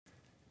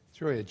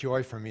It's really a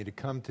joy for me to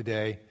come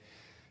today,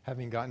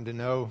 having gotten to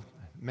know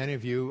many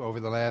of you over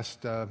the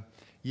last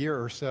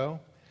year or so.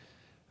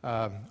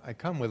 I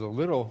come with a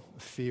little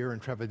fear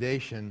and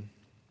trepidation.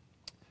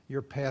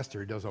 Your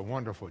pastor does a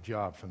wonderful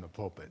job from the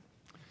pulpit,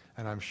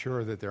 and I'm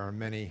sure that there are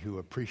many who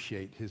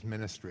appreciate his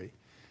ministry.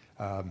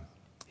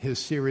 His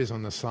series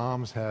on the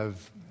Psalms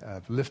have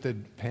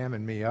lifted Pam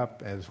and me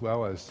up, as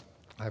well as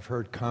I've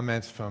heard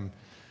comments from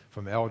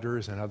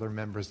elders and other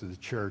members of the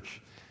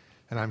church.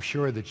 And I'm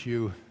sure that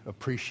you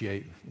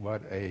appreciate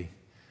what a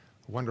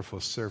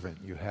wonderful servant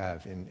you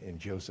have in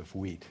Joseph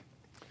Wheat.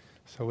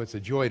 So it's a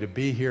joy to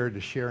be here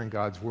to share in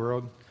God's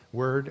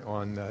word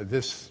on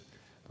this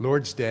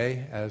Lord's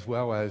Day, as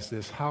well as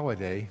this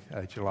holiday,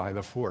 July the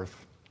 4th.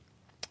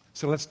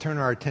 So let's turn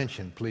our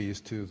attention,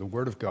 please, to the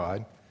Word of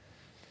God,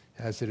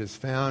 as it is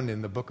found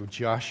in the book of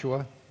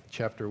Joshua,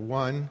 chapter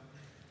 1,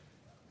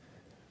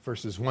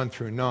 verses 1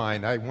 through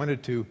 9. I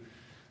wanted to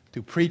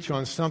preach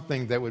on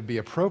something that would be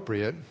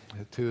appropriate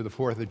to the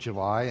 4th of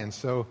July, and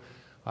so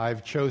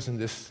I've chosen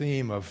this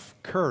theme of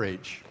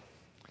courage.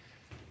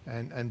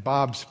 And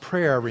Bob's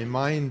prayer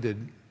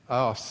reminded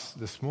us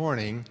this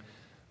morning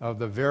of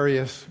the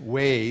various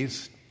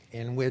ways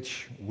in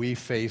which we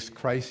face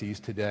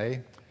crises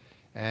today,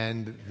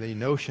 and the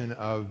notion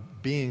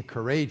of being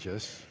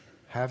courageous,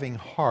 having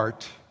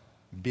heart,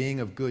 being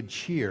of good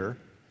cheer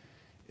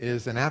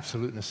is an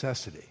absolute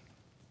necessity.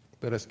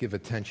 Let us give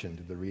attention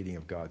to the reading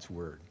of God's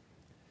Word.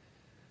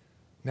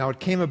 Now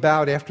it came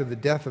about after the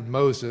death of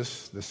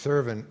Moses, the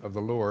servant of the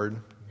Lord,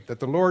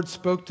 that the Lord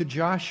spoke to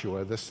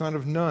Joshua, the son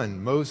of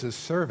Nun, Moses'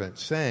 servant,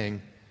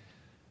 saying,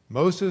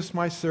 "Moses,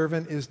 my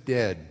servant, is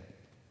dead.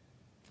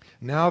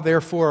 Now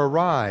therefore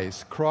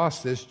arise,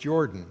 cross this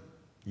Jordan,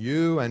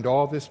 you and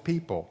all this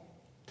people,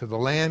 to the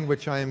land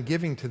which I am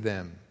giving to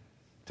them,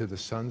 to the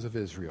sons of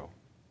Israel.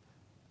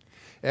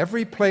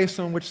 Every place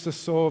on which the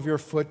sole of your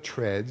foot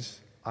treads,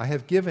 I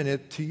have given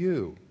it to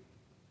you,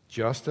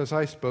 just as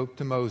I spoke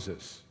to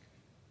Moses.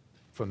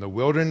 From the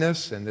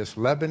wilderness and this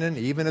Lebanon,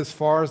 even as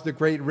far as the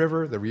great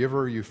river, the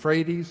river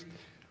Euphrates,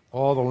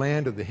 all the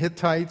land of the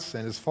Hittites,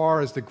 and as far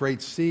as the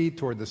great sea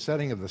toward the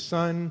setting of the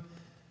sun,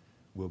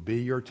 will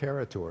be your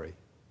territory.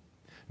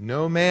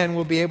 No man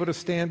will be able to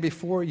stand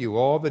before you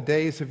all the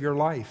days of your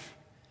life.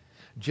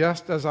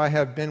 Just as I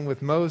have been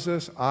with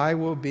Moses, I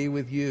will be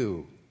with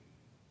you.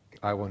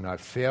 I will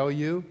not fail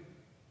you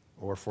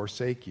or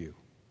forsake you.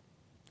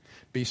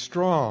 Be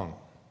strong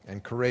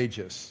and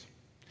courageous,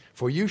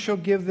 for you shall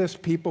give this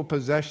people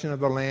possession of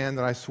the land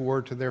that I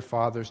swore to their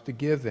fathers to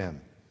give them.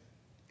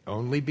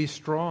 Only be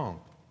strong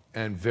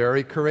and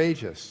very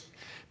courageous.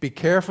 Be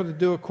careful to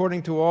do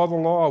according to all the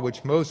law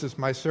which Moses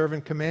my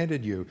servant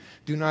commanded you.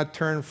 Do not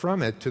turn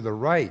from it to the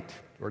right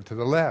or to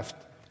the left,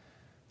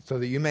 so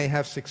that you may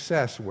have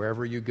success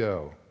wherever you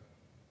go.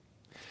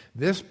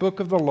 This book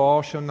of the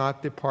law shall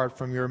not depart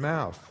from your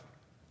mouth,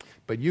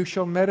 but you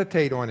shall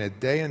meditate on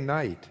it day and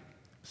night,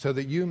 so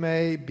that you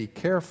may be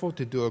careful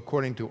to do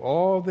according to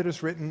all that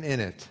is written in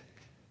it.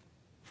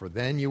 For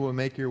then you will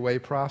make your way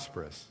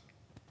prosperous,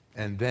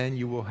 and then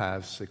you will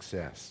have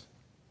success.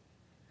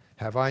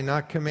 Have I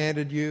not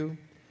commanded you?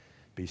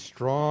 Be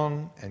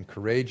strong and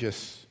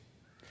courageous.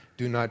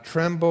 Do not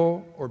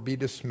tremble or be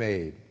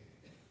dismayed,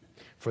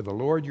 for the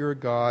Lord your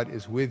God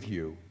is with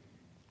you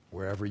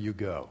wherever you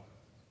go."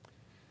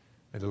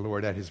 May the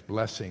Lord add his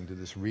blessing to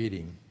this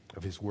reading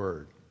of his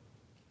word.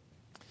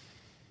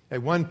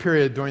 At one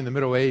period during the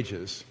Middle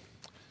Ages,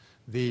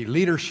 the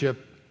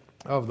leadership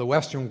of the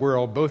Western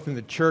world, both in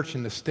the church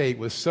and the state,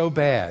 was so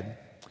bad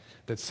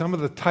that some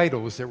of the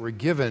titles that were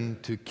given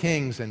to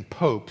kings and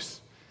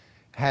popes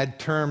had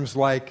terms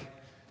like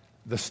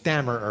the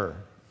stammerer,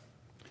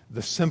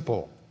 the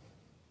simple,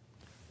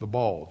 the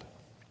bald.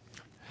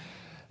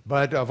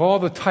 But of all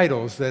the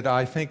titles that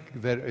I think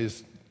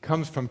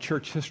comes from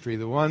church history,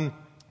 the one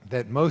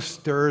that most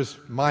stirs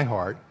my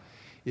heart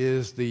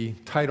is the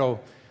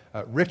title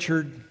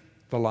Richard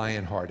the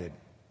Lionhearted.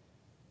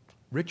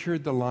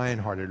 Richard the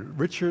Lionhearted,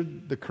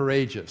 Richard the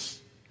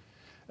Courageous.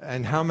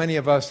 And how many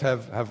of us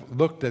have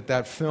looked at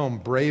that film,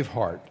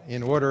 Braveheart,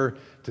 in order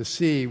to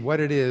see what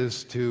it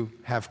is to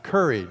have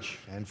courage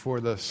and for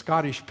the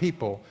Scottish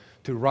people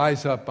to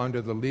rise up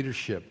under the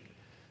leadership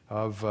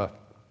of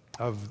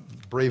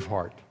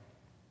Braveheart.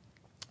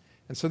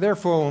 And so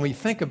therefore, when we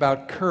think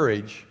about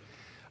courage,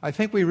 I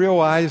think we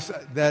realize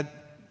that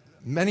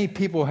many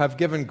people have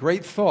given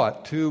great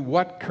thought to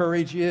what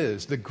courage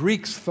is. The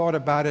Greeks thought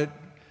about it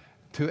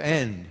to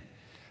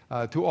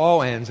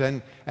all ends.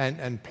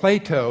 And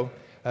Plato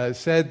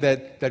said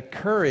that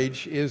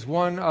courage is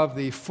one of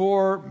the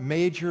four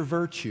major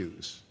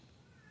virtues.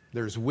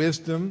 There's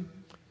wisdom,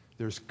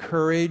 there's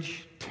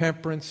courage,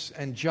 temperance,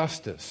 and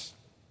justice.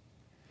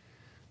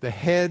 The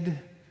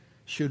head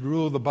should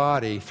rule the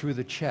body through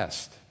the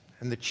chest.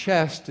 And the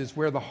chest is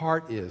where the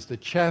heart is. The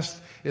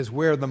chest is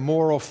where the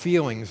moral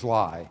feelings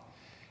lie.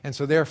 And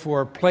so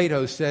therefore,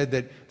 Plato said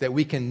that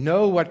we can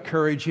know what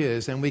courage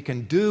is and we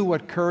can do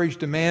what courage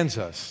demands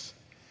us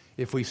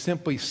if we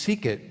simply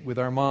seek it with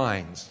our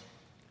minds.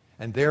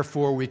 And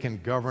therefore, we can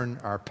govern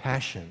our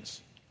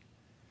passions.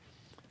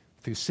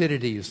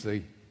 Thucydides,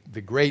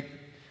 the great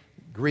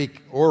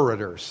Greek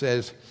orator,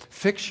 says,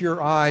 "Fix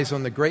your eyes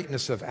on the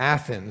greatness of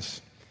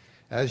Athens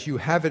as you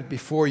have it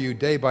before you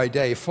day by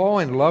day. Fall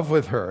in love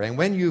with her, and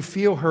when you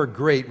feel her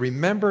great,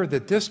 remember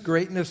that this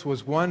greatness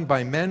was won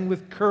by men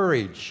with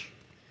courage,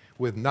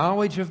 with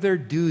knowledge of their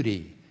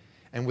duty,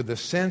 and with a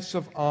sense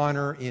of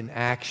honor in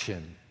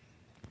action."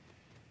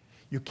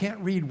 You can't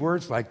read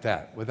words like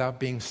that without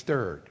being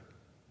stirred.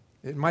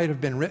 It might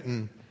have been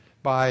written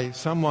by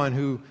someone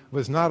who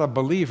was not a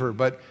believer,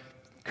 but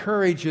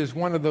courage is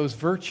one of those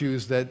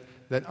virtues that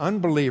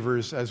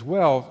unbelievers as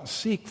well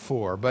seek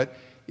for, but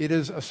it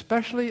is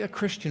especially a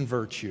Christian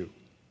virtue.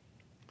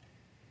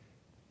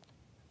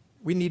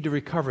 We need to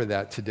recover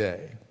that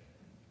today.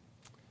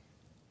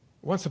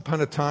 Once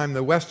upon a time,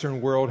 the Western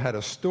world had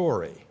a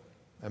story.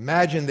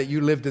 Imagine that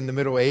you lived in the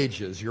Middle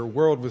Ages. Your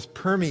world was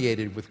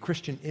permeated with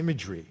Christian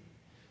imagery.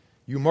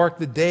 You marked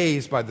the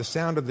days by the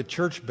sound of the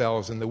church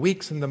bells and the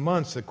weeks and the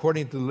months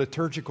according to the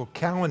liturgical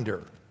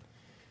calendar.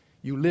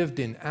 You lived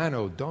in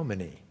Anno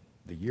Domini,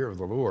 the year of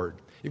the Lord.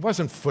 It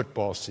wasn't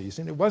football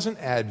season. It wasn't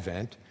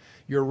Advent.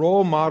 Your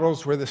role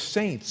models were the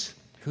saints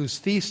whose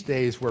feast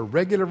days were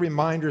regular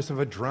reminders of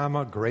a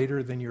drama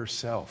greater than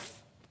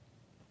yourself.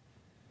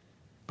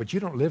 But you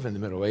don't live in the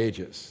Middle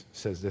Ages,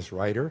 says this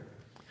writer.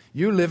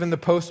 You live in the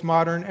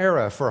postmodern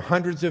era. For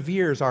hundreds of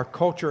years, our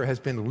culture has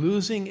been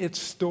losing its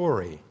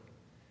story.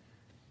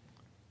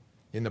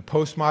 In the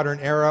postmodern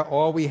era,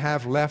 all we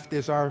have left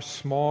is our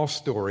small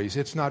stories.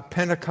 It's not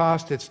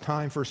Pentecost, it's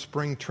time for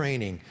spring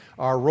training.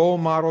 Our role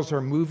models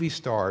are movie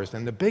stars,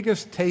 and the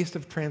biggest taste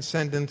of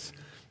transcendence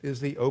is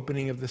the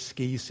opening of the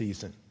ski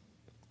season.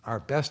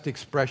 Our best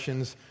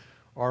expressions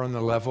are on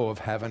the level of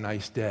 "have a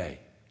nice day."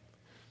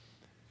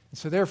 And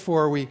so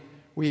therefore,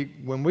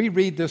 when we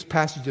read this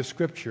passage of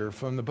Scripture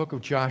from the book of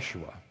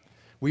Joshua,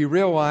 we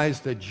realize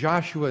that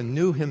Joshua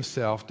knew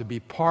himself to be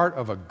part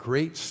of a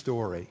great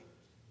story.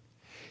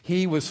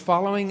 He was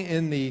following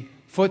in the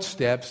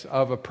footsteps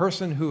of a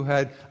person who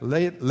had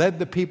led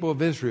the people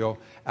of Israel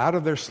out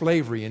of their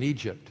slavery in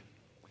Egypt.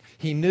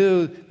 He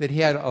knew that he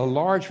had a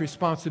large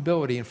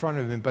responsibility in front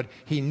of him, but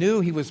he knew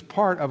he was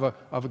part of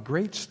a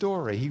great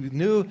story. He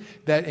knew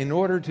that in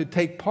order to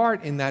take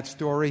part in that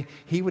story,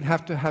 he would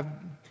have to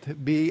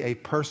be a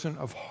person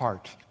of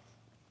heart.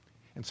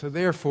 And so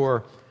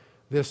therefore,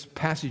 this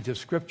passage of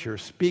Scripture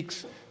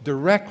speaks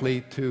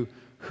directly to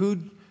who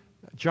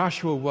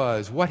Joshua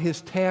was, what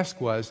his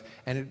task was,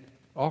 and it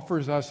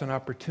offers us an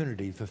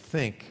opportunity to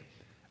think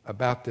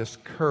about this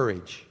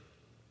courage.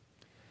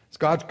 It's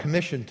God's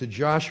commission to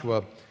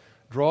Joshua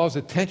draws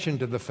attention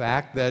to the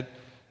fact that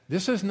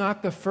this is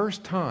not the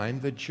first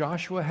time that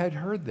Joshua had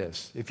heard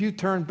this. If you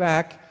turn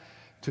back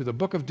to the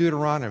book of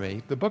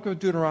Deuteronomy, the book of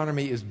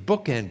Deuteronomy is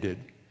bookended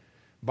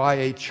by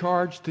a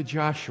charge to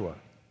Joshua.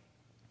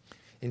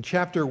 In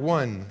chapter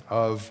 1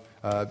 of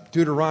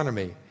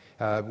Deuteronomy,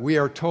 we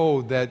are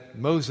told that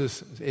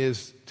Moses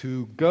is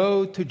to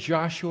go to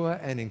Joshua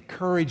and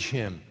encourage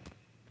him.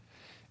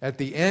 At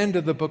the end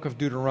of the book of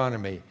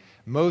Deuteronomy,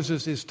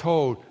 Moses is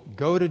told,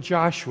 go to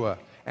Joshua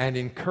and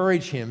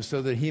encourage him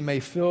so that he may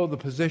fill the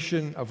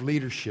position of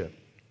leadership.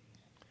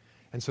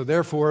 And so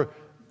therefore,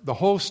 the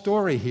whole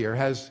story here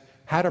has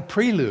had a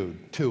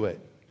prelude to it.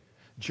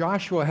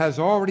 Joshua has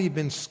already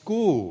been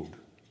schooled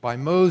by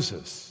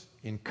Moses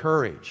in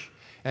courage.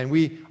 And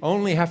we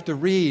only have to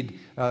read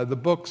the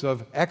books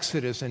of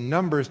Exodus and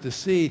Numbers to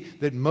see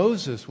that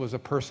Moses was a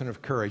person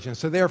of courage. And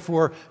so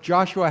therefore,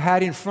 Joshua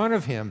had in front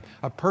of him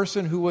a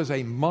person who was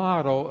a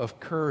model of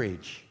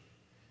courage.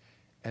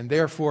 And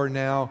therefore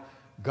now,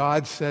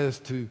 God says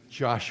to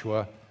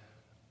Joshua,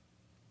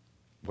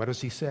 what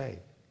does he say?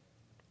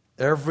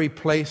 Every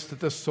place that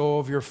the sole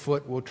of your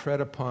foot will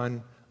tread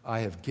upon, I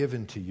have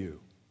given to you.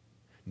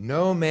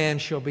 No man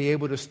shall be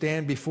able to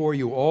stand before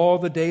you all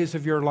the days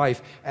of your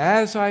life.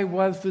 As I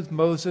was with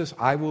Moses,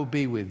 I will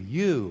be with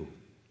you.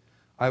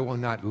 I will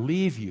not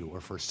leave you or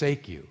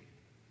forsake you.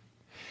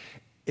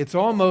 It's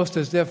almost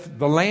as if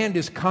the land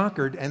is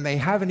conquered and they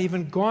haven't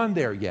even gone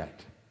there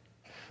yet.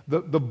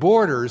 The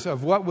borders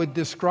of what would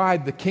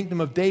describe the kingdom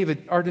of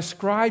David are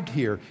described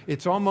here.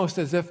 It's almost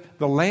as if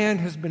the land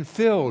has been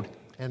filled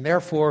and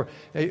therefore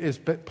is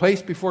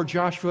placed before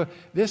Joshua.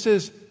 This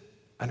is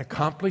an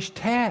accomplished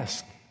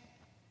task.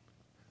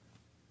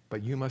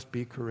 But you must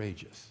be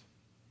courageous.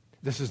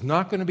 This is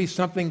not going to be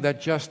something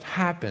that just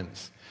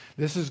happens.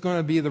 This is going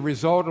to be the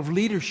result of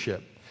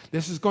leadership.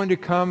 This is going to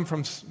come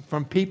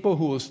from people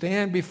who will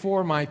stand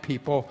before my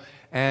people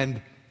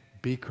and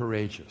be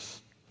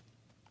courageous.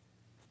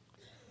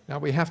 Now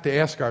we have to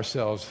ask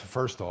ourselves,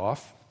 first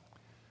off,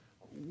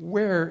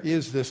 where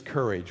is this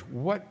courage?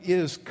 What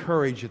is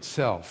courage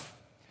itself?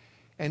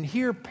 And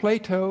here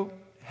Plato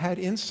had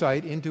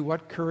insight into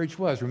what courage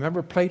was.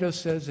 Remember, Plato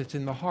says it's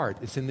in the heart,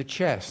 it's in the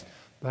chest.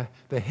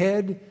 The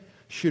head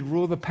should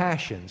rule the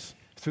passions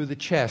through the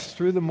chest,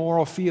 through the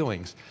moral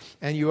feelings.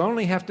 And you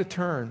only have to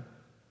turn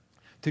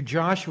to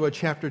Joshua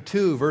chapter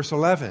 2, verse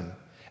 11,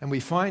 and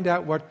we find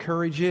out what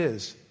courage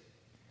is.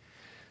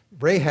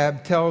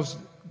 Rahab tells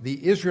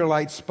the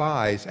Israelite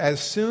spies, as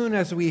soon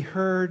as we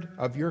heard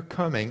of your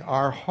coming,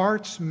 our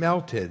hearts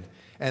melted,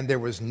 and there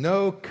was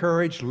no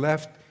courage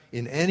left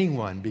in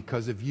anyone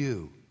because of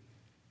you.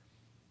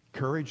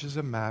 Courage is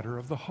a matter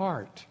of the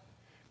heart.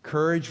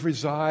 Courage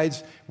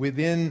resides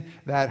within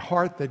that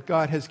heart that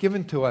God has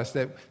given to us,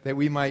 that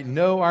we might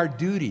know our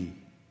duty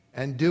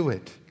and do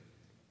it.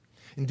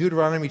 In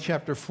Deuteronomy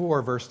chapter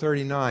 4, verse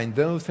 39,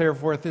 "Know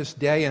therefore this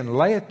day and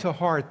lay it to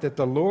heart that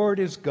the Lord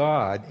is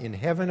God in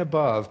heaven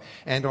above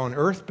and on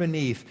earth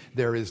beneath.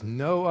 There is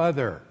no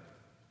other."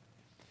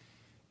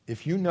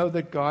 If you know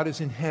that God is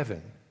in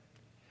heaven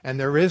and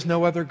there is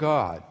no other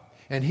God,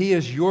 and He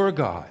is your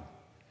God,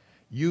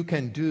 you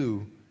can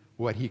do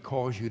what He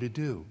calls you to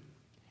do.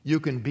 You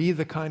can be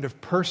the kind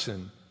of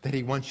person that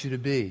He wants you to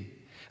be.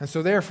 And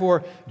so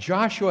therefore,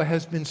 Joshua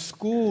has been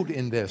schooled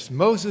in this.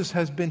 Moses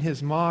has been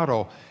his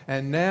model.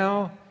 And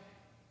now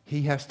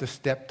he has to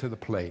step to the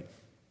plate.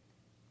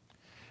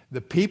 The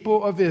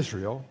people of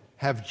Israel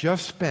have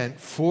just spent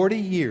 40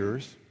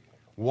 years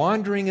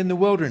wandering in the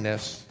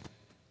wilderness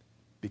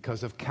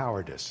because of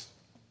cowardice,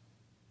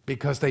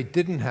 because they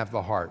didn't have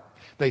the heart.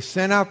 They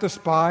sent out the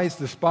spies.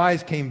 The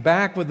spies came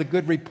back with a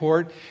good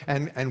report.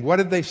 And what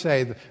did they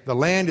say? The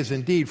land is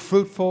indeed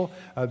fruitful.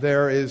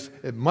 There is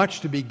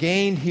much to be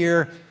gained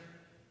here.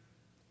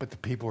 But the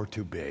people are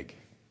too big.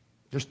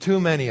 There's too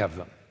many of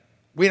them.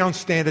 We don't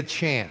stand a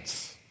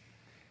chance.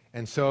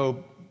 And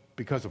so,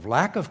 because of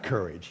lack of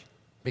courage,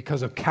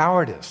 because of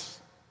cowardice,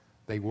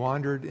 they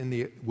wandered in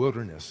the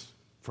wilderness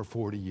for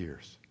 40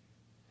 years.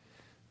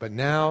 But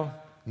now,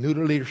 new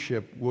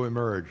leadership will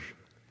emerge.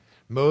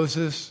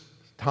 Moses'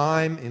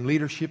 time in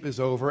leadership is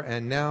over,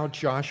 and now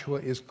Joshua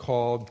is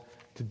called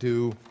to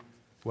do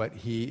what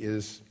he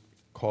is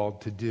called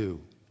to do.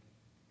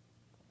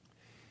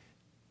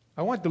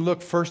 I want to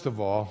look, first of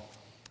all,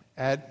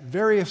 at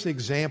various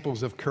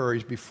examples of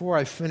courage before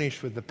I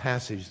finish with the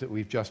passage that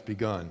we've just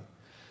begun.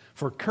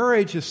 For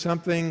courage is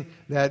something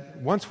that,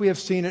 once we have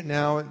seen it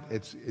now,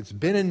 it's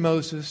been in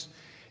Moses,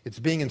 it's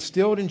being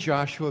instilled in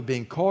Joshua,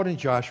 being called in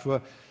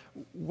Joshua.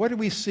 What do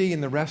we see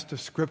in the rest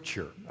of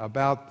Scripture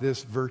about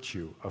this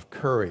virtue of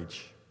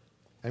courage?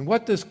 And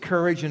what does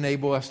courage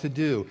enable us to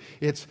do?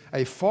 It's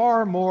a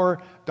far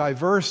more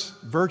diverse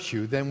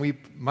virtue than we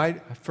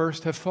might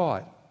first have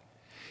thought.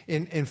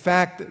 In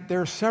fact,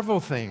 there are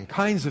several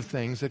kinds of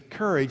things that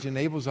courage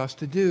enables us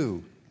to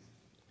do.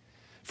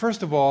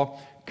 First of all,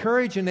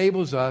 courage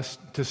enables us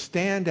to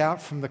stand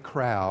out from the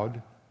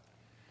crowd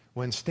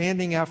when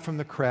standing out from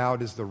the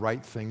crowd is the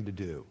right thing to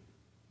do.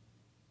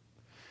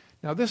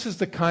 Now, this is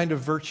the kind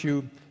of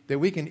virtue that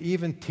we can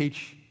even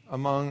teach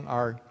among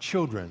our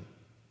children.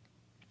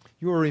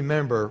 You will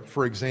remember,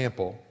 for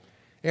example,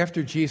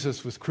 after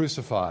Jesus was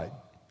crucified,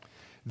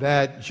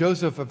 that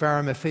Joseph of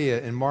Arimathea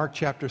in Mark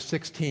chapter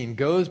 16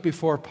 goes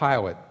before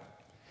Pilate.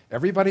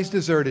 Everybody's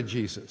deserted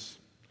Jesus.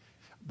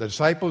 The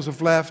disciples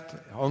have left.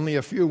 Only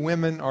a few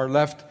women are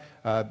left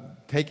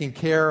taking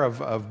care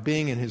of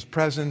being in his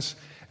presence.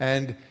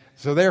 And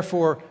so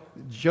therefore,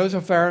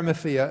 Joseph of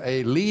Arimathea,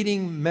 a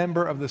leading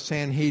member of the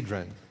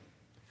Sanhedrin,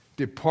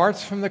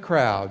 departs from the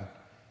crowd,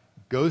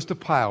 goes to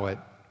Pilate,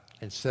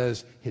 and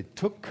says he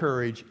took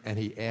courage and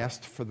he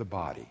asked for the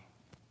body.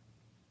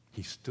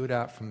 He stood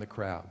out from the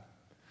crowd.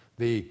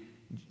 The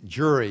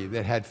jury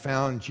that had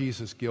found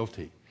Jesus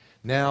guilty,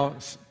 now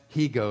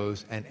he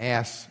goes and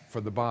asks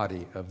for the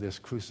body of this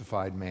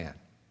crucified man.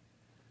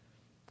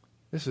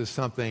 This is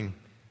something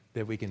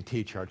that we can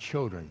teach our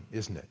children,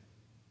 isn't it?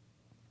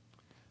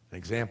 An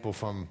example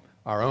from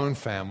our own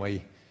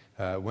family,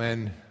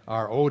 when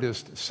our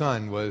oldest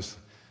son was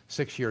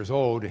 6 years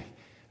old,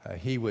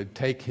 he would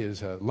take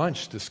his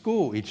lunch to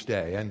school each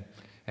day,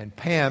 and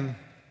Pam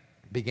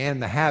began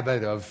the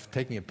habit of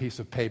taking a piece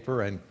of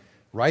paper and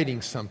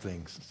writing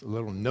something, a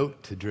little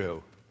note to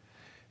Drew.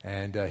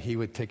 And he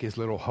would take his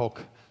little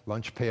Hulk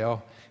lunch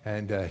pail,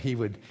 and he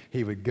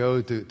would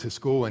go to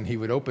school, and he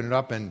would open it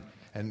up, and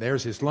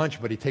there's his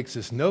lunch, but he takes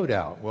this note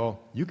out. Well,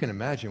 you can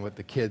imagine what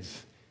the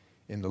kids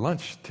in the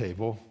lunch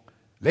table,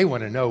 they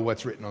want to know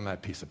what's written on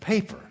that piece of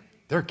paper.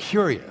 They're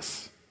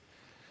curious.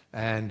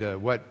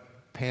 And what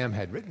Pam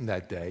had written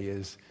that day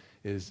is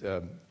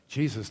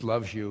Jesus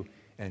loves you,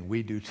 and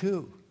we do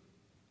too.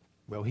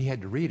 Well, he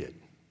had to read it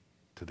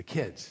to the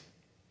kids.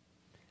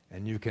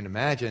 And you can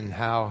imagine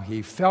how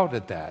he felt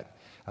at that,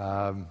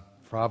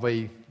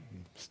 probably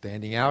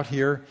standing out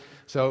here.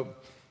 So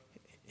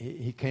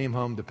he came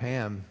home to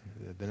Pam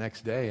the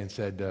next day and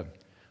said,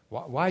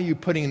 why are you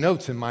putting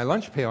notes in my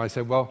lunch pail? I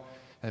said, well,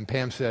 and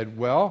Pam said,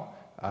 well,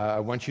 I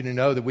want you to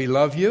know that we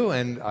love you,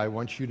 and I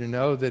want you to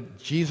know that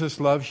Jesus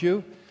loves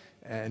you.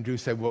 And Drew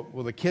said,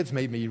 well, the kids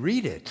made me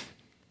read it.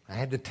 I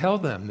had to tell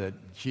them that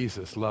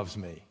Jesus loves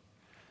me.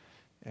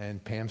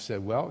 And Pam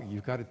said, well,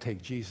 you've got to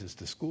take Jesus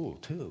to school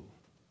too.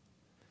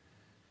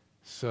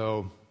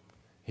 So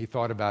he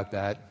thought about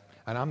that,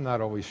 and I'm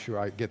not always sure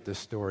I get this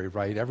story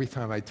right. Every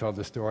time I tell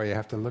the story, I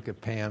have to look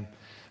at Pam.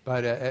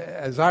 But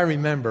as I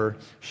remember,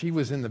 she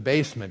was in the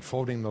basement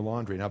folding the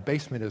laundry. Now,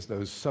 basement is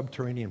those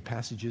subterranean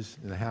passages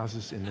in the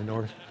houses in the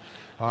north.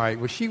 All right,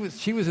 well, she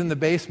was in the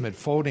basement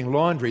folding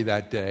laundry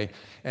that day,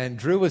 and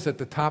Drew was at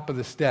the top of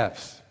the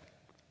steps.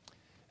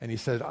 And he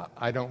said,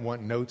 I don't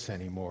want notes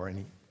anymore. And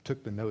he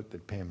took the note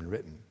that Pam had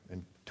written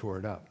and tore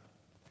it up.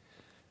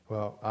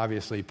 Well,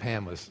 obviously,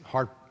 Pam was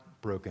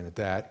heartbroken at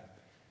that.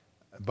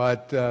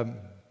 But the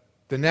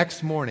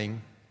next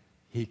morning,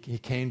 he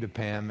came to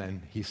Pam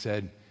and he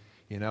said,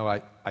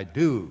 I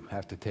do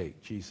have to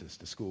take Jesus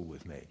to school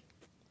with me.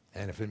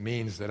 And if it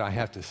means that I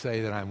have to say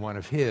that I'm one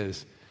of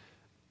his,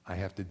 I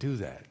have to do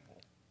that.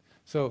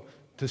 So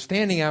to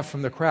standing out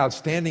from the crowd,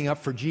 standing up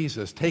for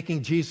Jesus,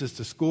 taking Jesus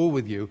to school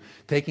with you,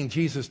 taking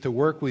Jesus to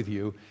work with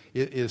you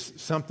is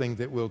something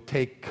that will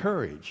take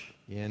courage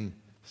in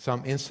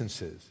some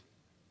instances.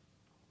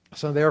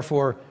 So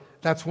therefore,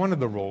 that's one of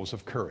the roles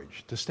of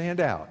courage, to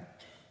stand out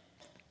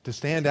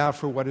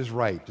for what is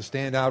right, to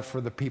stand out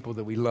for the people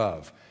that we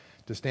love,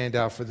 to stand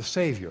out for the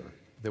Savior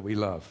that we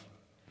love.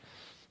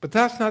 But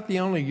that's not the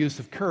only use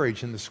of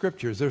courage in the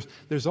Scriptures.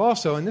 There's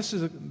also, and this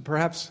is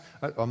perhaps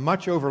a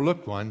much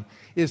overlooked one,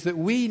 is that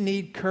we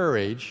need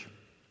courage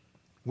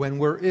when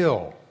we're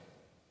ill.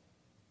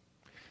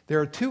 There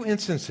are two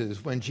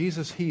instances when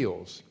Jesus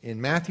heals. In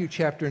Matthew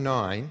chapter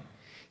 9,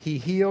 he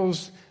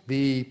heals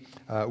the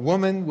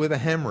woman with a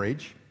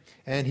hemorrhage,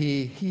 and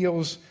he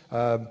heals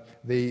a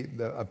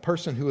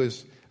person who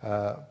is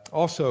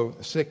also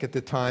sick at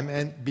the time.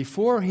 And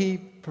before he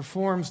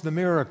performs the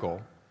miracle,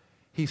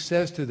 he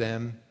says to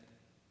them,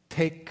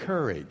 take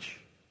courage.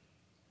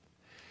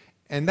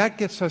 And that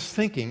gets us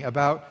thinking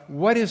about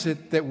what is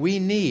it that we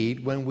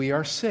need when we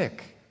are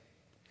sick.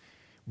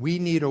 We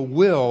need a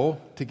will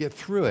to get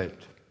through it.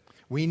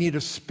 We need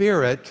a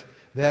spirit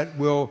that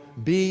will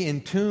be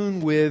in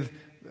tune with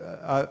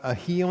a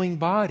healing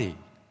body.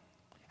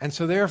 And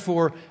so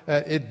therefore,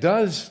 it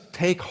does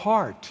take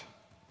heart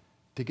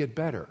to get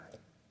better.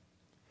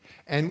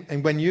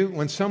 And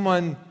when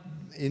someone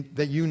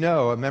that you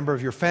know, a member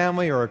of your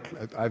family, or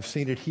I've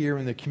seen it here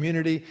in the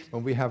community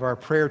when we have our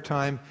prayer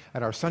time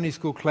at our Sunday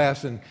school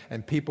class,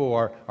 and people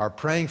are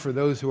praying for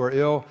those who are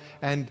ill,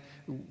 and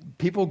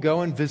people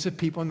go and visit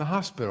people in the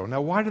hospital.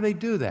 Now, why do they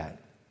do that?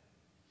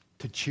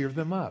 To cheer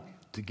them up,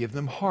 to give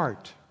them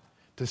heart,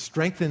 to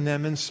strengthen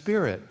them in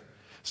spirit,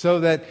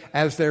 so that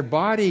as their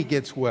body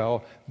gets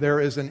well,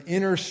 there is an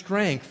inner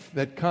strength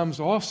that comes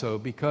also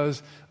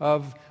because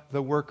of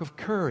the work of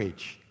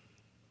courage.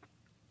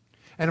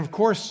 And of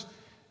course,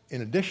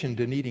 in addition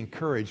to needing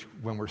courage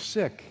when we're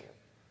sick,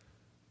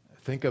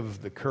 think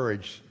of the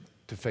courage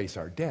to face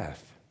our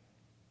death.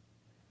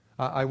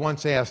 I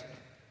once asked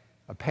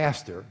a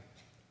pastor,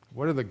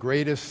 what are the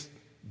greatest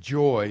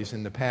joys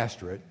in the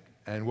pastorate,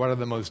 and what are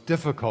the most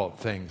difficult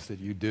things that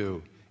you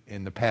do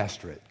in the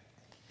pastorate?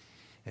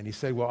 And he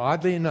said, well,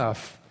 oddly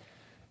enough,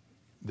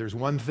 there's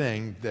one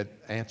thing that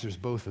answers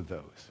both of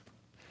those.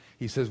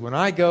 He says, when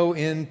I go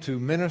in to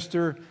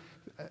minister,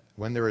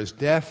 when there is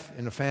death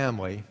in a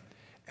family,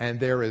 and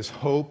there is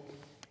hope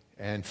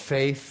and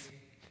faith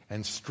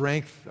and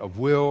strength of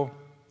will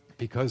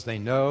because they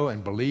know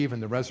and believe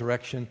in the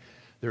resurrection,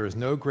 there is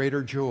no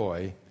greater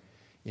joy,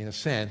 in a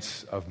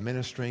sense, of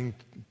ministering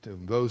to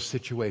those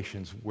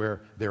situations where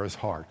there is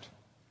heart,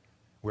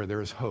 where there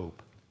is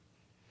hope.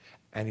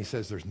 And he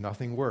says there's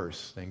nothing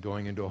worse than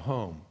going into a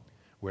home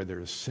where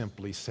there is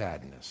simply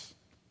sadness,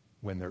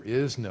 when there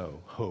is no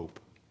hope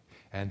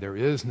and there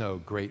is no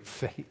great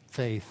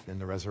faith in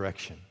the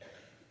resurrection.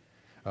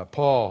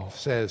 Paul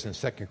says in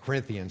 2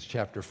 Corinthians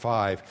chapter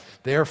 5,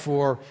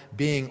 therefore,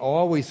 being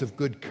always of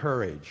good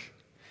courage,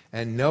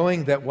 and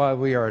knowing that while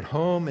we are at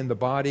home in the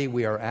body,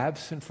 we are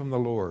absent from the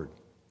Lord.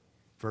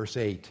 Verse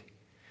 8,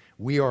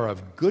 we are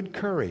of good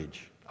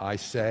courage, I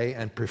say,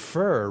 and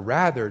prefer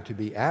rather to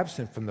be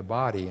absent from the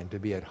body and to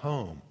be at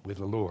home with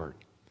the Lord.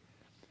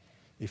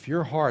 If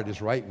your heart is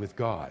right with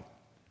God,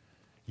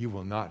 you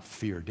will not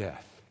fear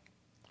death.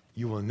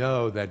 You will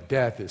know that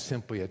death is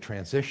simply a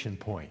transition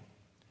point.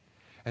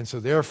 And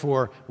so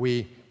therefore,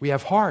 we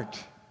have heart.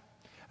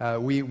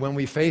 When we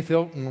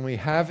when we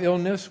have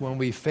illness, when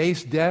we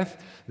face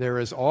death, there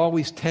is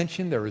always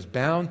tension. There is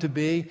bound to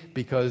be,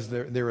 because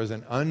there is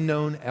an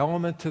unknown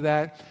element to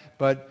that.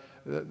 But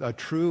a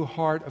true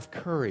heart of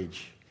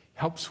courage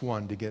helps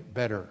one to get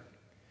better.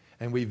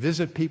 And we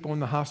visit people in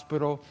the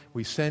hospital.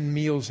 We send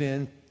meals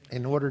in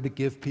order to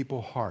give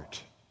people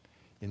heart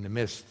in the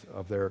midst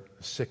of their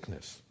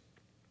sickness.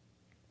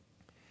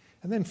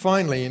 And then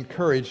finally, in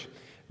courage,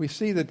 we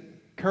see that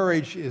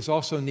courage is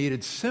also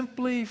needed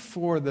simply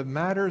for the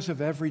matters of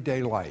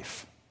everyday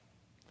life.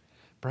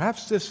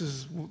 Perhaps this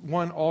is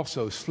one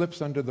also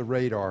slips under the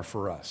radar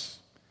for us.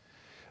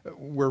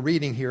 We're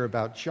reading here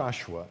about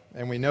Joshua,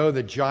 and we know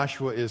that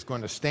Joshua is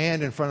going to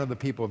stand in front of the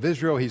people of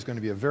Israel. He's going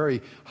to be a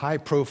very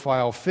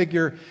high-profile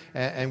figure,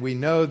 and we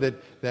know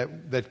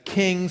that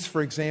kings,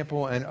 for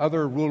example, and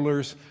other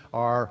rulers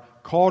are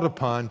called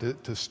upon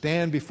to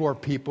stand before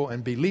people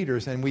and be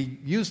leaders. And we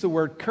use the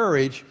word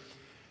courage.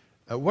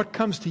 What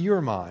comes to your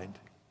mind?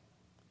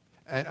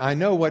 And I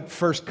know what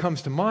first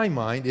comes to my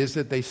mind is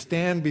that they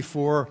stand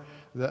before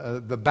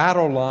the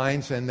battle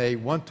lines, and they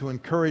want to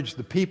encourage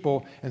the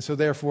people, and so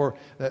therefore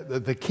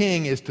the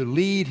king is to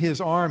lead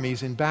his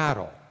armies in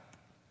battle.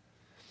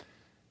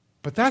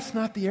 But that's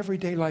not the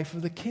everyday life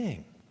of the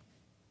king.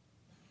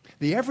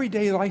 The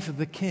everyday life of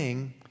the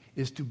king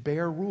is to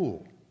bear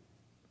rule,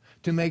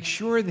 to make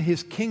sure that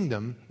his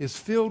kingdom is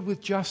filled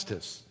with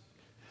justice,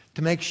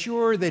 to make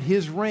sure that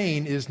his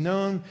reign is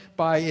known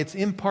by its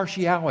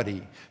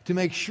impartiality, to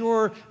make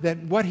sure that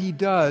what he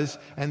does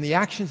and the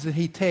actions that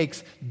he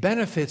takes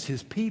benefits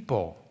his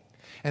people.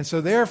 And so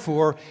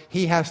therefore,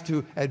 he has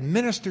to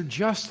administer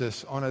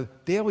justice on a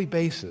daily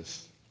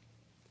basis.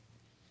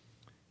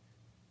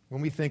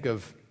 When we think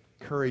of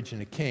courage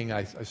in a king,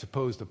 I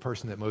suppose the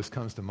person that most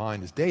comes to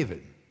mind is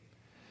David.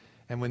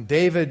 And when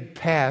David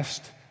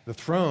passed the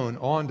throne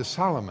on to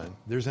Solomon,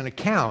 there's an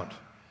account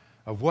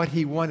of what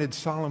he wanted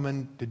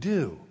Solomon to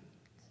do.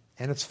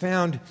 And it's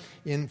found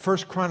in 1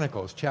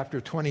 Chronicles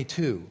chapter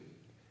 22.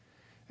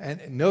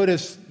 And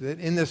notice that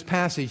in this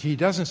passage, he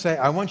doesn't say,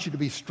 I want you to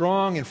be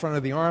strong in front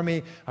of the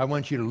army. I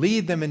want you to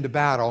lead them into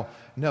battle.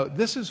 No,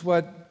 this is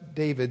what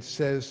David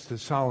says to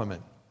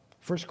Solomon.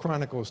 1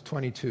 Chronicles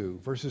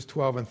 22, verses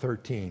 12 and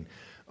 13.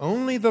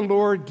 Only the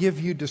Lord give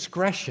you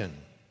discretion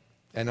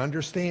and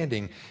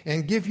understanding,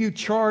 and give you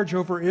charge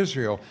over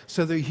Israel,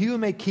 so that you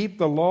may keep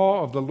the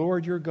law of the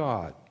Lord your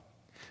God.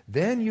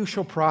 Then you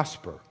shall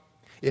prosper,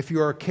 if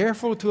you are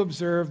careful to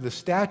observe the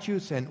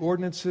statutes and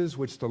ordinances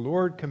which the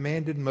Lord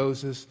commanded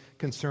Moses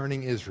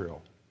concerning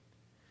Israel.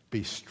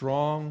 Be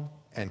strong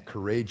and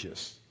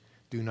courageous.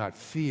 Do not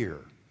fear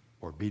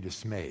or be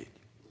dismayed.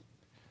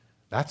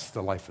 That's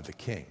the life of the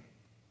king.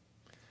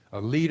 A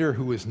leader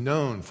who is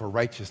known for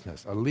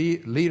righteousness, a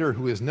leader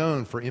who is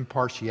known for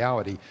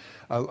impartiality,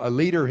 a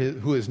leader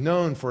who is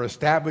known for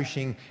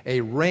establishing a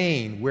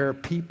reign where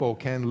people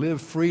can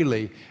live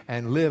freely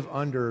and live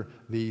under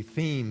the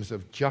themes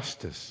of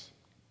justice.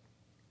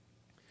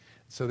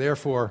 So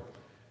therefore,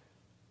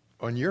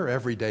 on your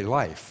everyday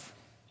life,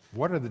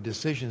 what are the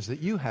decisions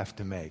that you have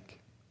to make?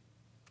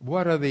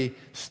 What are the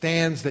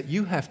stands that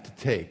you have to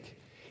take?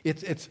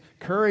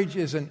 Courage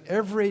is an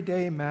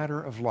everyday matter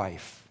of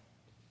life.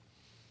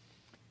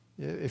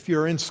 If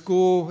you're in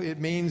school, it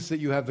means that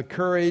you have the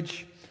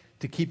courage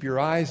to keep your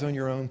eyes on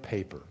your own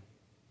paper.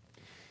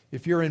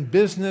 If you're in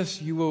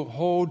business, you will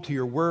hold to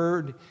your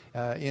word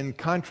in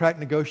contract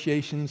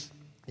negotiations,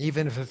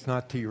 even if it's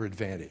not to your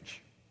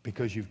advantage,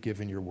 because you've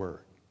given your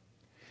word.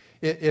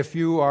 If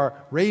you are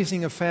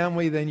raising a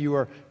family, then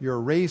you're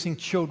raising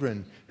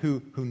children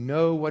who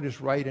know what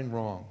is right and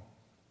wrong.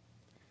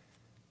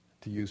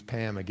 To use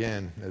Pam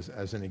again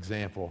as an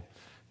example,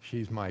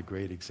 she's my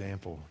great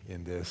example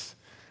in this.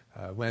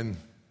 When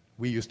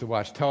we used to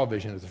watch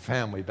television as a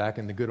family back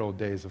in the good old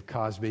days of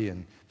Cosby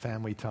and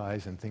Family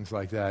Ties and things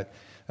like that,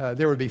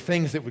 there would be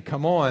things that would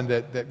come on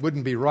that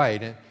wouldn't be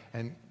right.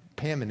 And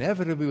Pam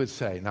inevitably would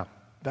say, "No,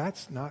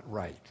 that's not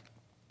right."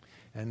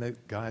 And the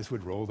guys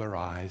would roll their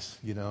eyes,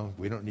 we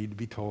don't need to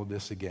be told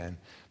this again.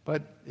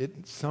 But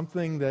it's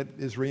something that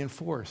is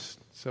reinforced.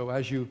 So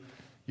as you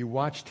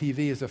watch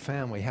TV as a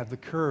family, have the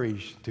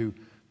courage to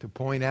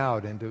point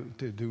out and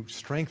to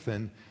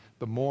strengthen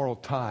the moral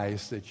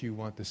ties that you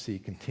want to see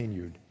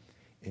continued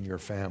in your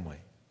family.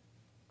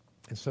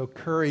 And so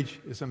courage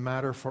is a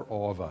matter for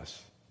all of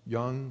us,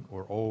 young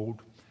or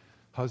old,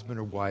 husband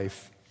or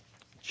wife,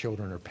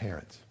 children or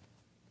parents.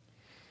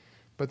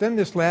 But then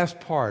this last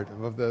part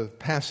of the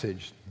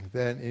passage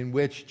in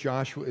which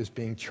Joshua is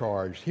being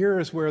charged, here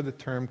is where the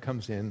term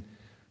comes in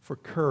for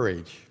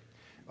courage.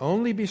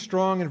 Only be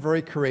strong and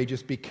very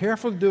courageous. Be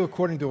careful to do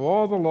according to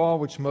all the law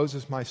which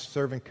Moses my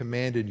servant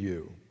commanded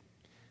you.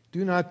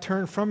 Do not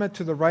turn from it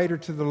to the right or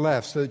to the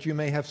left, so that you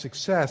may have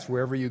success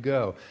wherever you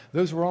go.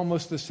 Those were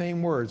almost the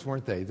same words,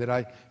 weren't they, that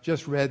I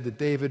just read that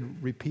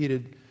David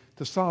repeated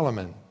to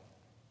Solomon.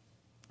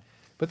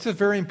 But it's a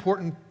very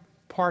important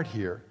part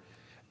here,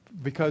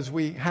 because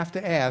we have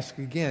to ask,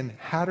 again,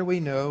 how do we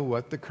know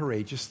what the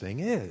courageous thing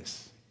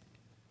is?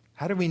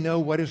 How do we know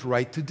what is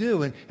right to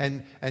do?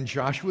 And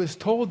Joshua is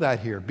told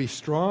that here. Be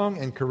strong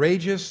and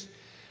courageous,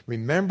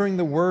 remembering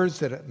the words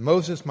that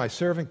Moses, my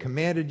servant,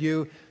 commanded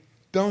you.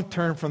 Don't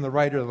turn from the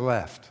right or the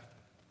left.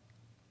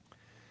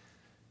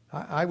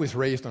 I was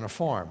raised on a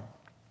farm.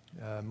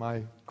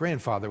 My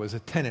grandfather was a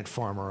tenant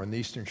farmer on the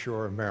eastern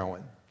shore of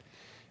Maryland.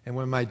 And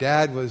when my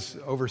dad was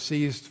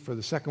overseas for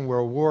the Second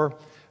World War,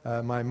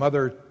 my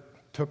mother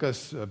took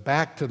us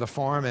back to the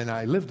farm, and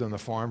I lived on the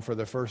farm for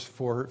the first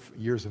 4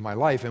 years of my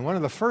life. And one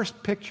of the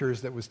first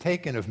pictures that was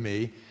taken of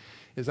me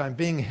is I'm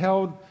being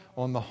held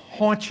on the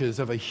haunches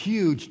of a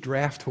huge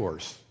draft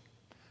horse.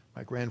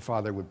 My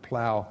grandfather would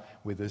plow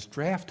with this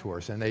draft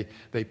horse, and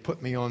they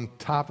put me on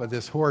top of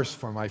this horse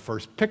for my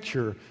first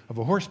picture of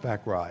a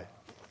horseback ride.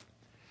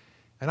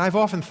 And I've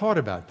often thought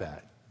about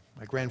that.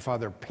 My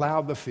grandfather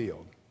plowed the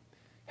field,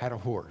 had a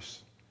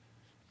horse.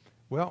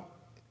 Well,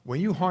 when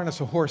you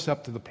harness a horse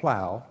up to the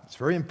plow, it's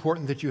very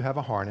important that you have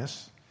a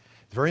harness.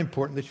 It's very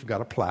important that you've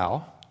got a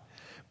plow.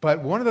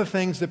 But one of the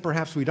things that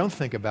perhaps we don't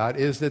think about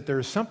is that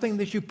there's something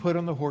that you put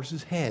on the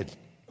horse's head.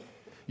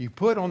 you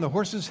put on the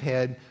horse's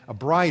head a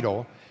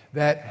bridle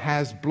that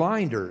has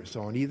blinders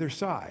on either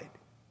side.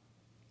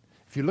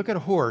 If you look at a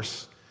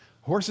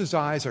horse's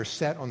eyes are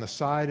set on the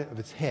side of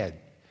its head.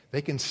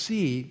 They can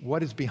see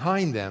what is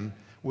behind them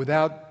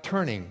without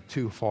turning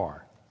too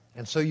far.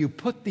 And so you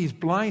put these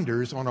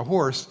blinders on a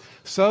horse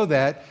so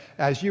that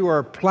as you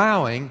are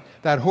plowing,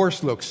 that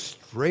horse looks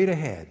straight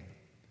ahead.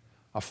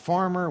 A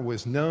farmer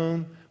was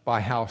known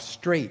by how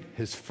straight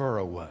his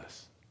furrow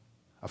was.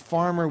 A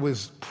farmer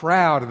was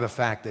proud of the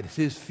fact that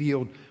his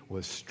field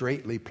was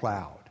straightly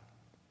plowed.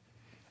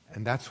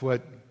 And that's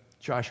what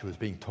Joshua is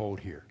being told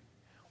here.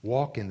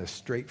 Walk in the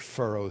straight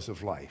furrows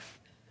of life.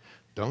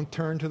 Don't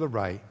turn to the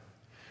right.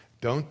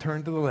 Don't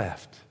turn to the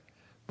left.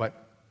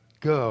 But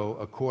go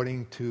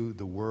according to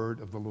the word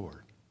of the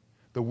Lord.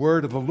 The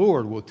word of the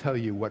Lord will tell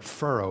you what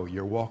furrow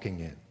you're walking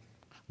in.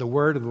 The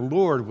word of the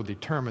Lord will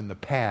determine the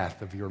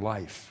path of your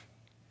life.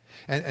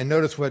 And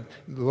notice what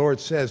the Lord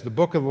says, the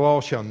book of the law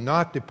shall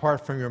not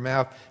depart from your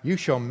mouth. You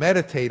shall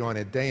meditate on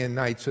it day and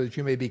night so that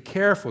you may be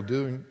careful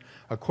doing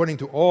according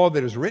to all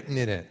that is written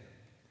in it.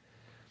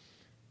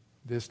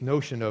 This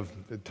notion of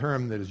the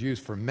term that is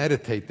used for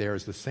meditate there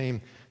is the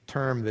same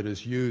term that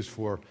is used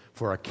for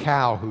a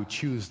cow who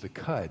chews the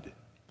cud.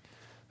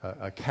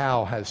 A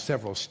cow has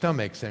several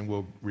stomachs and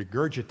will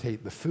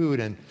regurgitate the food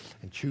and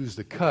chews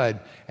the cud.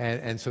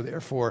 And so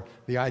therefore,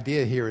 the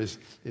idea here is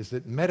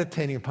that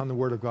meditating upon the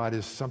Word of God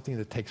is something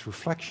that takes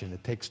reflection.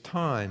 It takes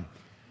time.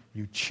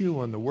 You chew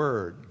on the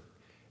Word,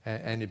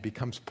 and it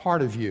becomes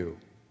part of you.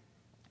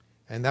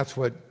 And that's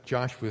what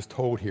Joshua is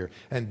told here.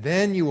 And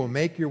then you will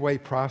make your way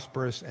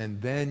prosperous,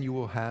 and then you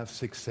will have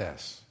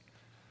success.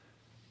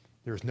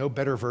 There's no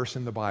better verse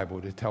in the Bible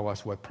to tell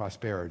us what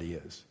prosperity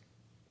is.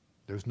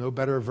 There's no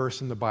better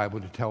verse in the Bible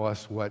to tell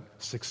us what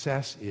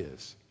success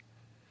is.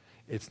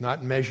 It's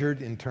not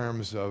measured in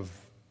terms of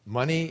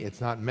money. It's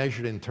not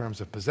measured in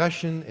terms of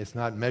possession. It's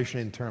not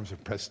measured in terms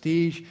of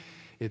prestige.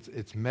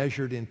 It's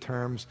measured in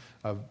terms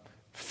of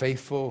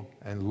faithful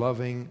and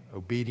loving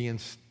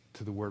obedience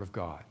to the Word of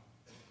God.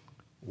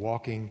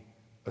 Walking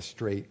a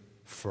straight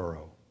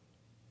furrow.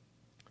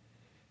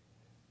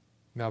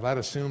 Now that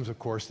assumes, of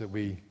course, that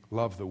we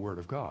love the Word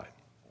of God.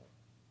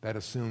 That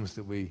assumes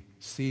that we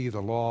see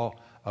the law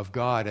of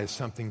God as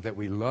something that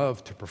we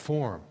love to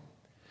perform.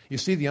 You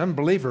see, the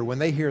unbeliever, when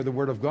they hear the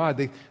Word of God,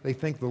 they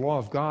think the law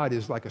of God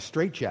is like a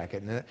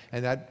straitjacket,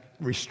 and that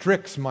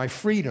restricts my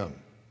freedom.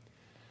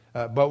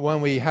 But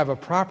when we have a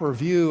proper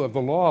view of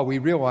the law, we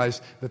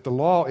realize that the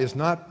law is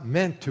not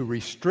meant to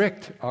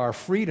restrict our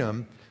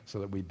freedom so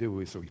that we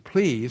do as we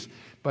please,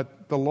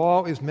 but the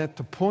law is meant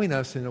to point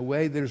us in a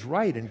way that is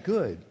right and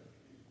good.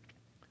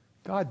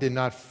 God did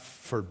not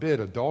forbid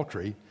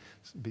adultery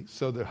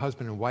so that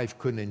husband and wife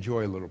couldn't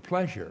enjoy a little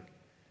pleasure.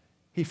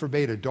 He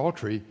forbade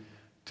adultery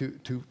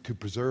to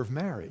preserve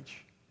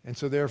marriage. And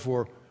so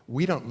therefore,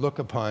 we don't look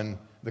upon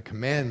the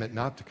commandment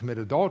not to commit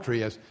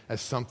adultery as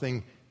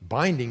something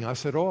binding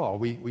us at all.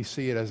 We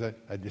see it as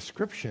a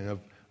description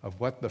of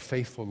what the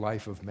faithful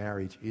life of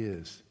marriage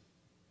is.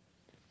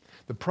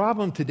 The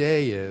problem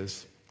today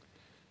is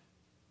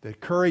that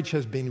courage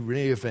has been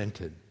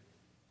reinvented.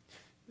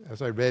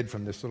 As I read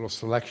from this little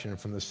selection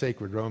from the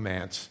Sacred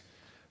Romance,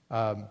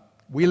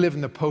 we live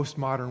in the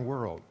postmodern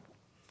world.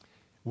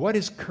 What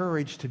is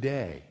courage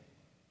today?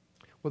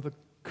 Well, the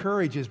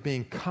courage is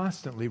being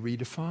constantly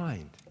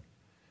redefined.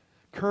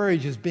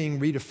 Courage is being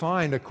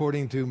redefined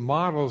according to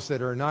models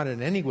that are not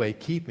in any way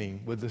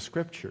keeping with the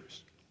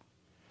Scriptures.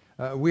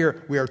 We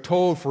are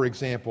told, for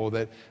example,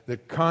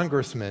 that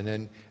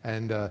congressmen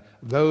and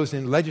those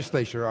in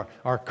legislature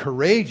are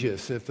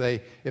courageous if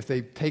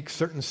they take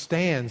certain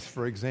stands,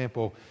 for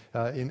example,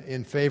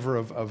 in favor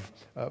of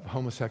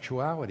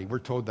homosexuality. We're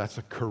told that's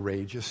a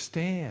courageous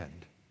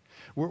stand.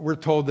 We're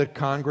told that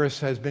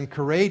Congress has been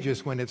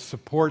courageous when it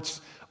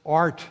supports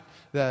art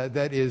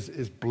that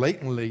is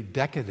blatantly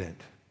decadent.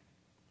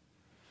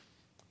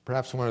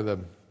 Perhaps one of the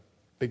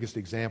biggest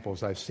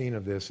examples I've seen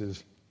of this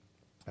is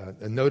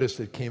a notice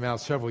that came out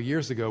several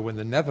years ago when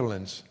the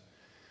Netherlands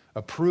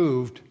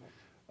approved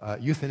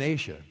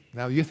euthanasia.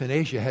 Now,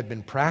 euthanasia had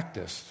been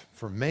practiced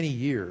for many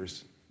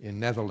years in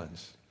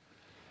Netherlands.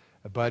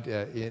 But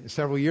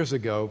several years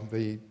ago,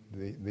 the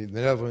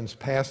Netherlands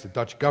passed, the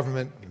Dutch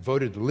government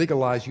voted to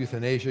legalize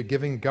euthanasia,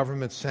 giving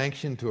government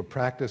sanction to a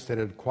practice that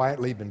had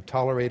quietly been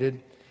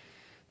tolerated.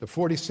 The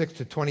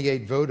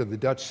 46-28 vote of the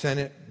Dutch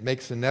Senate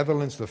makes the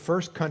Netherlands the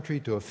first country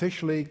to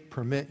officially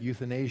permit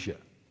euthanasia.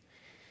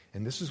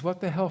 And this is what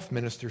the health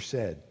minister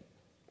said.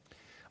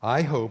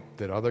 I hope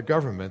that other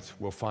governments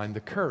will find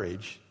the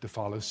courage to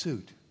follow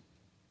suit.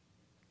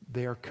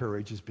 Their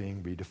courage is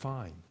being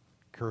redefined.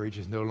 Courage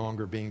is no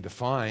longer being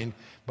defined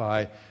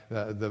by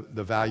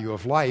the value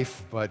of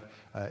life, but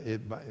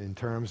in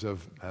terms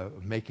of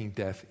making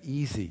death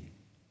easy.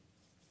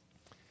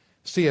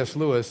 C.S.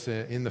 Lewis,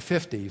 in the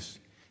 50s,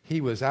 he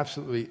was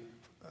absolutely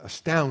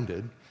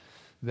astounded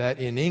that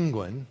in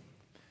England,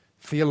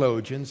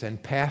 theologians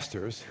and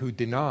pastors who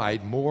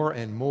denied more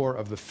and more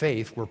of the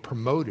faith were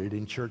promoted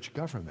in church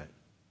government.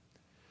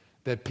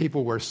 that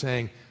people were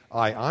saying,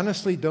 I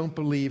honestly don't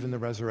believe in the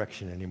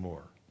resurrection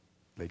anymore.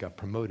 They got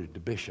promoted to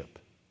bishop.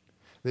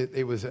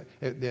 It was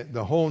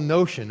the whole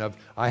notion of,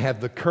 I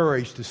have the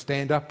courage to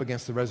stand up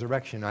against the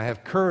resurrection. I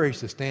have courage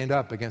to stand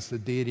up against the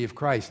deity of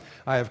Christ.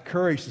 I have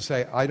courage to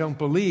say, I don't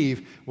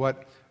believe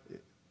what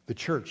the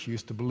church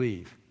used to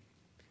believe.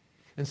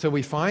 And so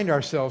we find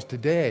ourselves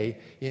today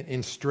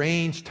in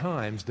strange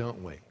times,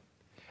 don't we?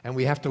 And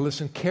we have to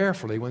listen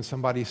carefully when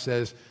somebody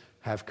says,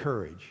 have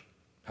courage,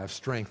 have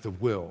strength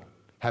of will,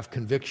 have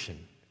conviction,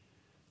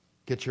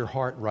 get your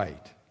heart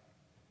right.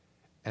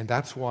 And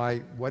that's why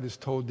what is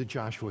told to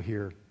Joshua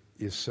here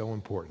is so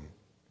important.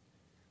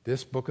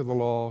 This book of the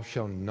law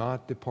shall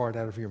not depart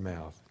out of your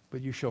mouth,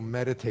 but you shall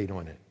meditate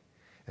on it.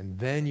 And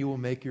then you will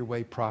make your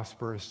way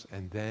prosperous,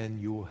 and then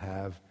you will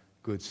have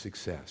good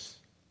success.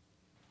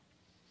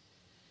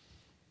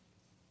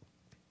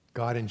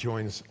 God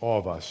enjoins all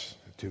of us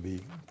to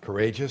be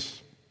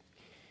courageous.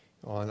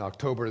 On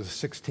October the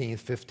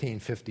 16th,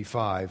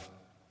 1555,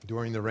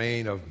 during the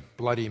reign of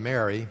Bloody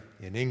Mary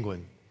in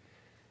England,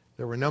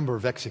 there were a number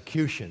of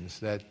executions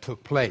that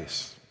took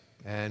place,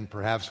 and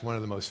perhaps one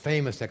of the most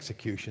famous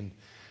executions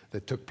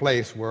that took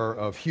place were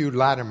of Hugh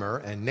Latimer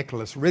and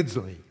Nicholas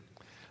Ridley.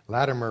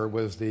 Latimer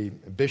was the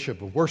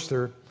Bishop of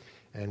Worcester,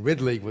 and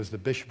Ridley was the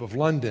Bishop of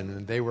London,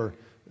 and they were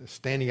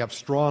standing up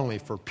strongly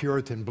for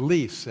Puritan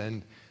beliefs,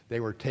 and they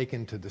were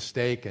taken to the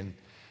stake, and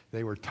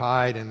they were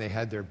tied, and they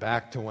had their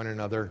back to one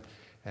another,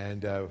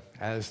 and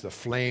as the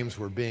flames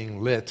were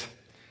being lit,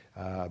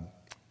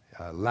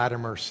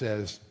 Latimer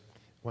says,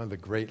 one of the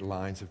great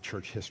lines of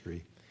church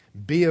history,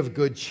 "Be of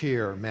good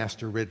cheer,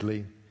 Master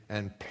Ridley,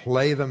 and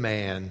play the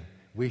man.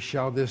 We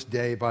shall this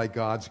day, by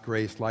God's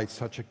grace, light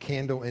such a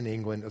candle in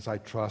England as I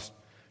trust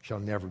shall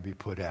never be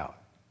put out."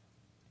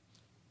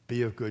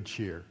 Be of good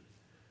cheer.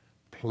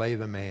 Play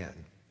the man.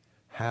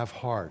 Have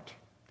heart.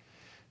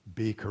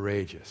 Be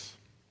courageous.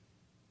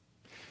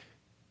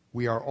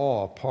 We are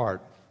all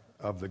part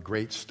of the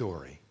great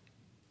story,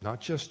 not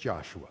just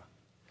Joshua.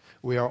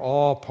 We are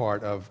all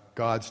part of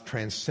God's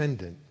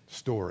transcendent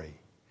story.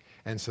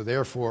 And so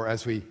therefore,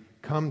 as we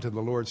come to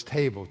the Lord's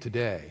table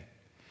today,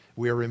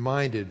 we are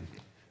reminded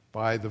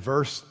by the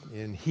verse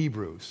in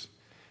Hebrews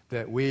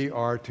that we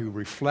are to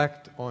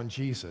reflect on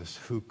Jesus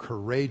who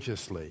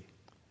courageously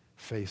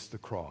faced the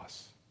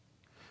cross.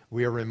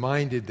 We are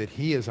reminded that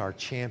he is our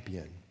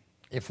champion.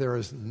 If there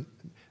is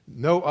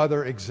no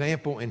other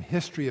example in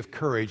history of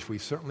courage, we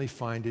certainly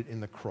find it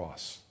in the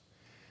cross.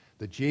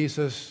 That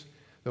Jesus,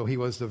 though he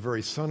was the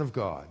very Son of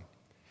God,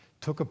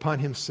 took upon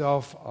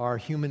himself our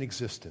human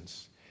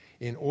existence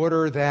in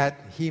order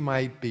that he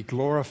might be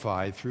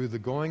glorified through the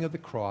going of the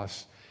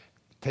cross,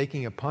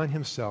 taking upon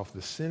himself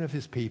the sin of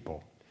his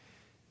people.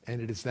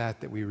 And it is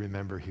that we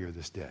remember here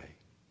this day.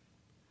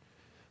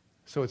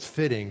 So it's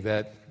fitting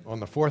that on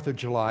the 4th of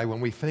July, when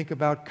we think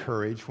about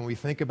courage, when we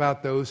think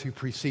about those who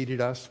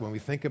preceded us, when we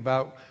think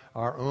about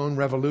our own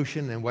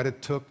revolution and what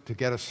it took to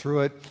get us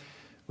through it,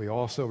 we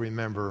also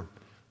remember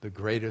the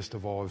greatest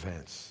of all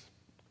events,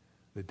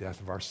 the death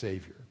of our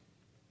Savior.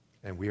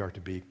 And we are to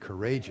be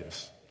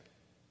courageous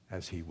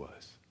as he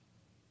was.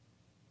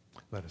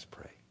 Let us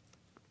pray.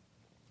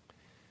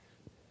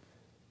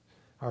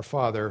 Our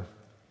Father,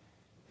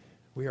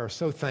 we are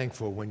so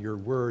thankful when your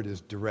word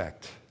is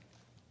direct,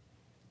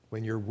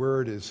 when your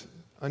word is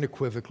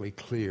unequivocally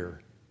clear,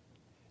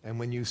 and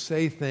when you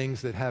say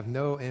things that have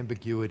no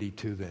ambiguity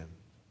to them.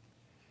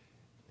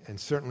 And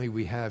certainly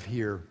we have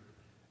here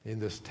in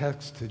this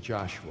text to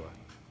Joshua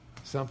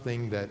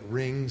something that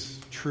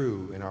rings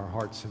true in our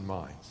hearts and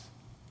minds.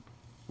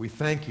 We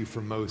thank you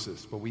for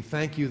Moses, but we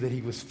thank you that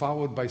he was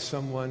followed by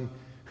someone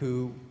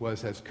who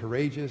was as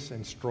courageous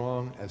and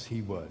strong as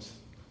he was.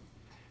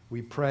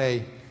 We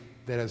pray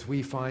that as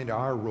we find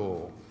our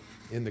role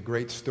in the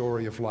great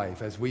story of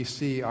life, as we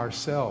see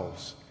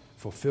ourselves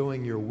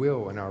fulfilling your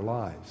will in our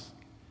lives,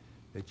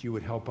 that you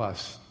would help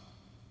us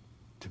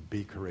to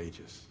be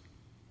courageous.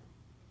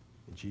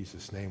 In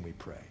Jesus' name we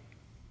pray.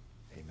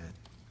 Amen.